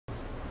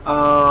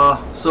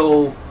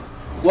So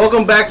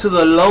welcome back to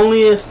the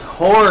Loneliest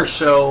Horror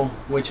Show,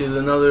 which is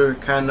another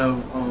kind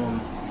of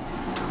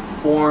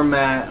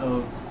format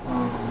of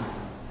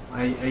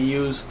I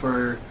use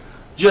for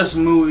just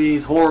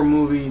movies, horror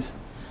movies.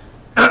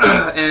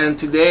 And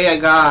today I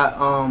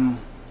got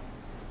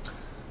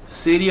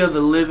City of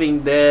the Living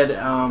Dead.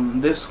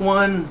 This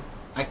one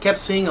I kept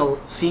seeing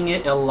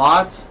it a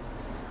lot.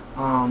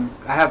 I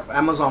have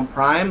Amazon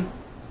Prime,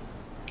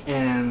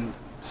 and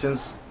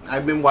since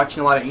I've been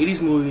watching a lot of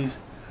 80s movies,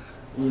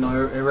 you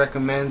know, it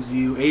recommends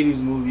you 80s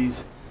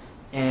movies.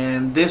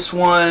 And this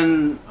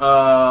one,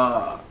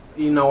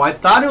 you know, I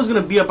thought it was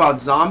going to be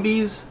about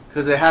zombies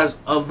because it has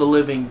Of the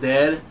Living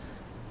Dead.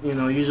 You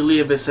know, usually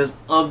if it says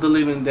Of the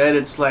Living Dead,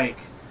 it's like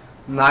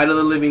Night of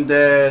the Living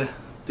Dead,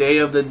 Day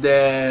of the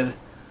Dead,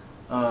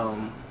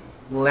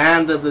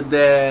 Land of the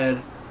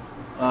Dead,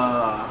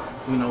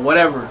 you know,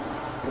 whatever,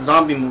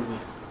 zombie movie.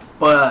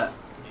 But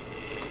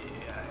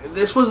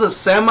this was a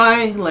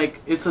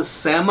it's a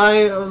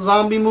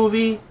semi-zombie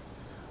movie,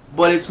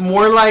 but it's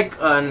more like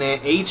an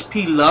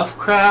H.P.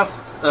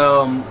 Lovecraft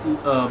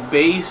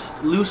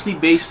loosely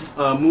based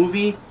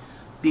movie,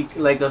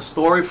 like a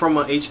story from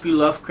H.P.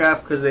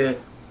 Lovecraft, because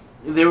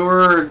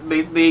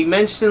they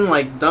mentioned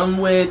like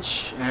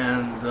Dunwich,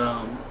 and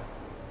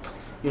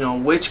you know,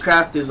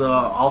 witchcraft is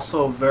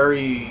also a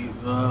very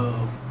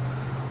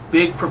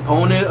big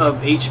proponent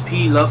of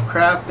H.P.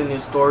 Lovecraft and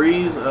his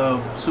stories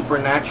of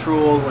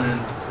supernatural.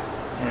 And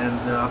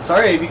I'm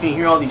sorry if you can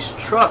hear all these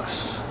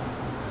trucks.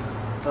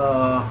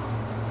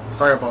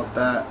 Sorry about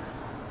that.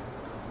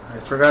 I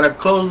forgot to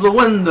close the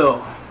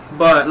window.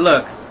 But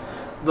look,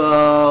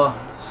 the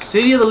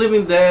City of the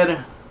Living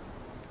Dead.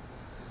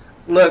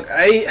 Look,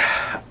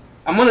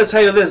 I'm gonna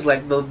tell you this.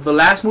 Like the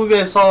last movie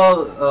I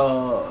saw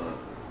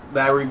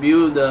that I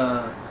reviewed,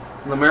 the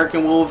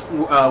American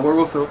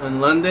Werewolf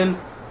in London,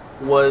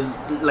 was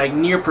like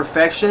near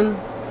perfection.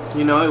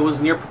 You know, it was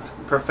near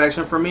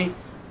perfection for me.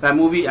 That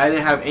movie, I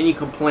didn't have any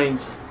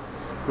complaints,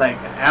 like,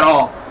 at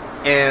all.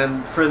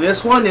 And for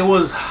this one, it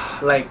was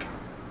like,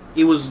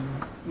 it was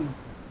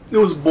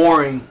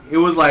boring. It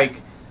was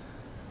like,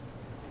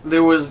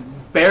 there was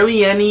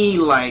barely any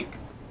like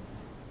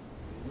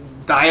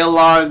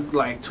dialogue,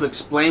 like, to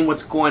explain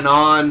what's going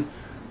on.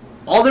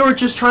 All they were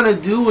just trying to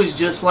do was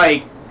just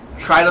like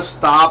try to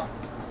stop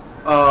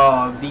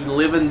the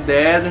living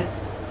dead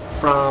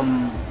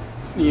from,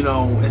 you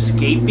know,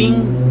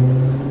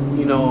 escaping,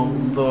 you know,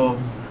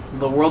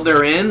 the world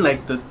they're in,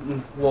 like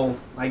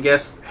I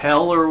guess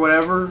hell or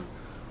whatever,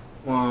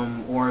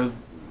 or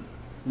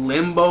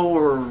limbo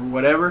or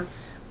whatever.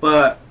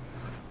 But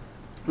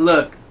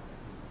look,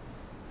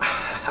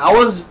 I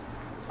was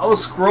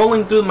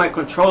scrolling through my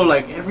controller,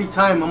 like every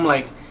time I'm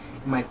like,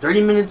 am I 30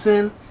 minutes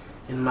in?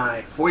 Am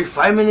I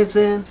 45 minutes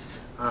in?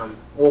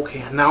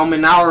 Okay, now I'm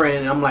an hour in,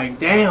 and I'm like,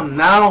 damn,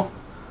 now,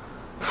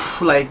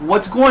 like,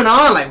 what's going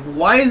on? Like,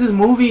 why is this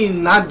movie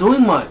not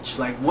doing much?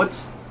 Like, what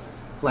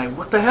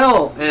the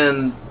hell?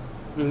 And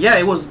yeah,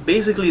 it was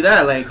basically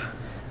that. Like,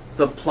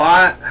 the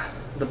plot,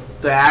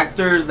 the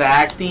actors, the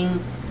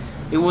acting,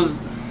 it was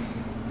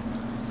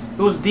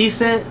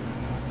decent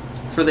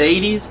for the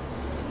 80s.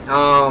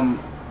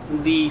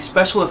 The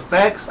special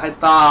effects, I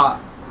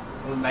thought,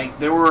 like,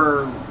 there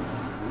were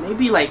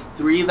maybe like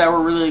 3 that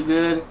were really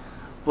good,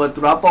 but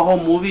throughout the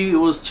whole movie, it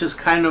was just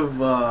kind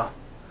of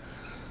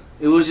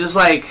it was just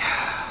like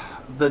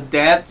the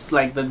deaths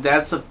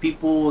of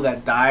people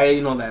that died,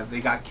 you know, that they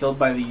got killed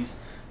by these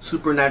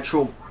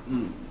supernatural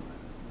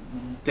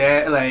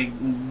dead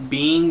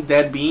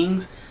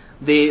beings.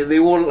 They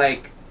were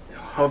like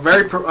a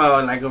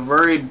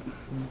very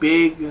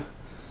big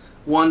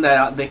one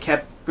that they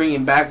kept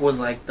bringing back was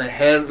like the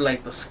head,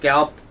 like the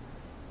scalp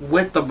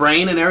with the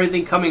brain and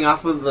everything coming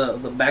off of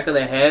the back of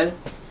the head,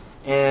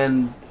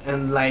 and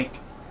like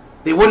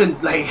they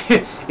wouldn't, like,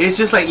 it's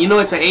just like, you know,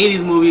 it's an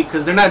 80s movie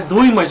because they're not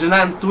doing much. They're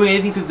not doing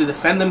anything to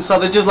defend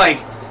themselves. They're just like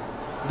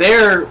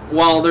there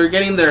while they're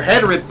getting their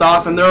head ripped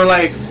off, and they're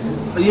like,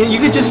 you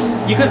could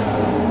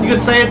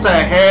say it's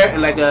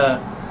like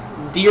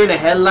a deer in the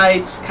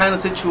headlights kind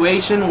of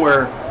situation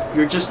where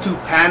you're just too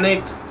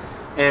panicked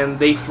and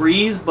they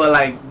freeze. But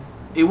like,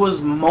 it was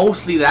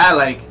mostly that,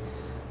 like,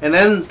 and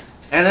then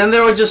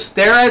they would just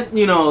stare at,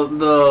 you know,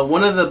 the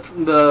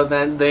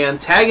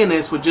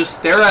antagonists would just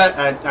stare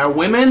at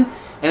women,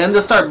 and then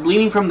they'll start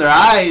bleeding from their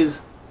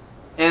eyes,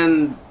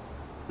 and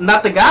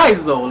not the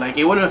guys though. Like,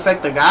 it wouldn't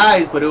affect the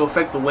guys, but it would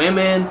affect the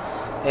women.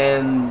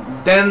 And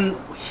then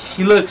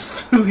he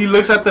looks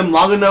at them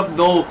long enough,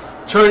 they'll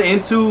turn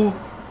into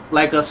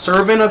like a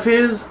servant of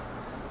his.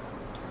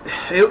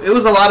 It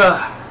was a lot of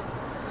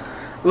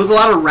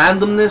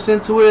randomness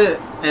into it,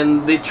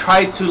 and they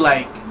tried to,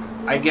 like,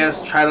 I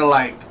guess, try to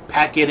like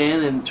pack it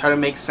in and try to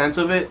make sense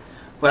of it,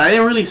 but I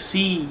didn't really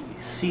see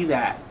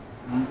that,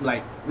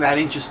 like, that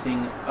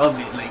interesting of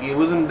it. Like, it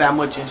wasn't that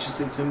much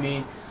interesting to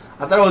me.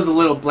 I thought it was a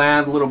little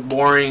bland, a little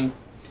boring.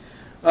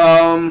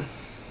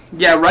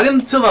 Yeah, right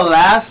until the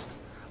last,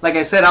 like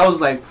I said, I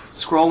was like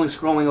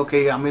scrolling.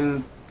 Okay, I'm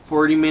in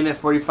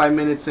 45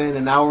 minutes in,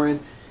 an hour in,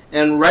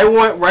 And right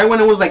when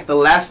it was like the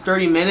last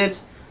 30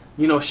 minutes,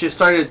 you know, shit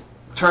started to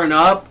turn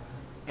up,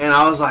 and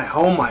I was like,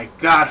 oh my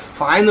god,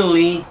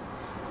 finally,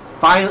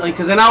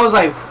 because then I was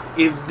like,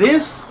 if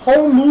this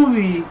whole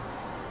movie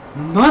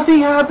nothing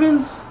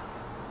happens,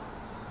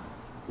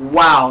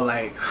 wow,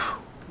 like,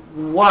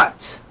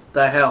 what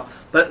the hell?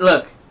 But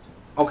look,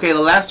 okay,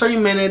 the last 30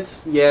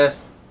 minutes,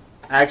 yes,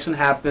 action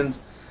happens,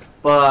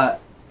 but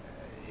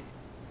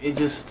it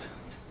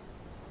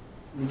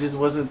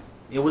wasn't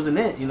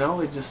it, you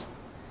know? It just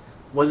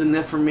wasn't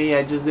it for me.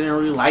 I just didn't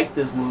really like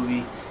this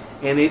movie,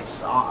 and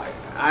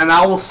and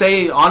I will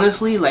say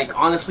honestly,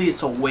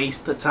 it's a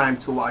waste of time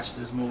to watch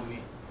this movie.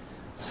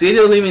 City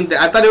of Living Dead,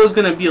 I thought it was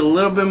gonna be a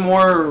little bit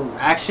more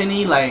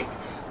actiony, like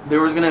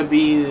there was gonna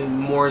be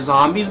more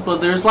zombies, but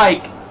there's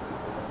like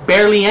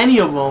barely any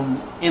of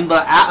them in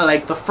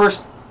the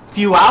first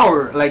few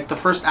hour, like the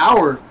first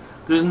hour.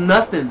 There's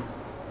nothing,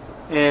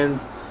 and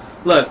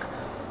look,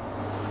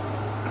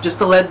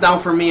 just a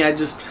letdown for me. I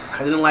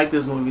didn't like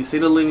this movie.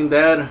 City of Living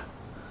Dead,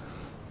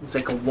 it's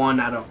like a 1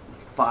 out of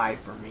 5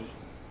 for me.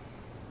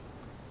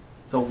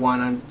 It's a 1.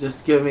 I'm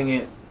just giving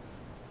it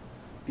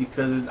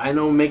because I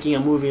know making a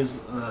movie is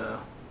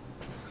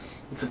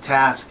it's a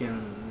task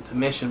and it's a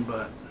mission,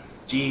 but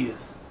geez,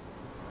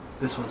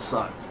 this one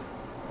sucked.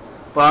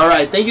 But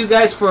alright, thank you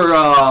guys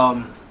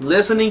for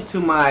listening to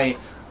my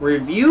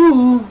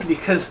review,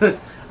 because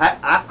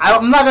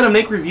I'm not going to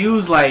make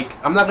reviews like,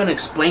 I'm not going to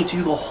explain to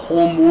you the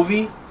whole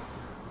movie,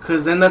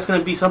 because then that's going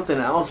to be something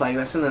else, like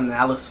that's an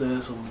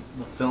analysis of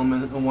the film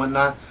and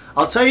whatnot.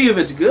 I'll tell you if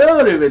it's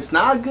good, if it's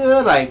not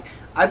good. Like,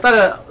 I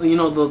thought, you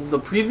know, the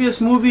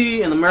previous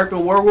movie, An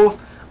American Werewolf,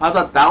 I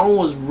thought that one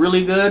was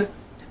really good.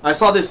 I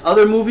saw this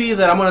other movie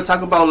that I'm going to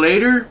talk about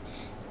later,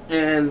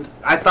 and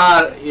I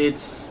thought it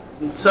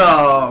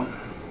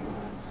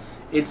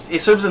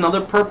serves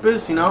another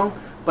purpose, you know.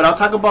 But I'll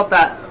talk about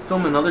that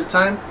film another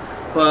time.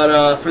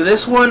 But for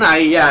this one, I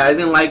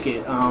didn't like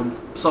it.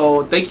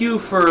 So thank you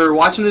for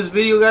watching this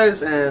video,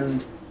 guys,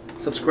 and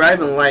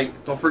subscribe and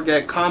like. Don't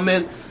forget,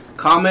 comment.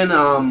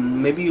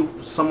 Maybe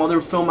some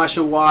other film I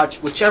should watch,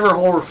 whichever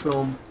horror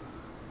film.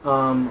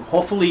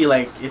 Hopefully,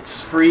 like,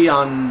 it's free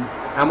on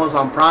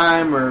Amazon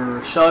Prime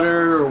or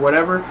Shudder or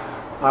whatever.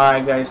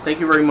 Alright, guys, thank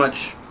you very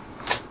much.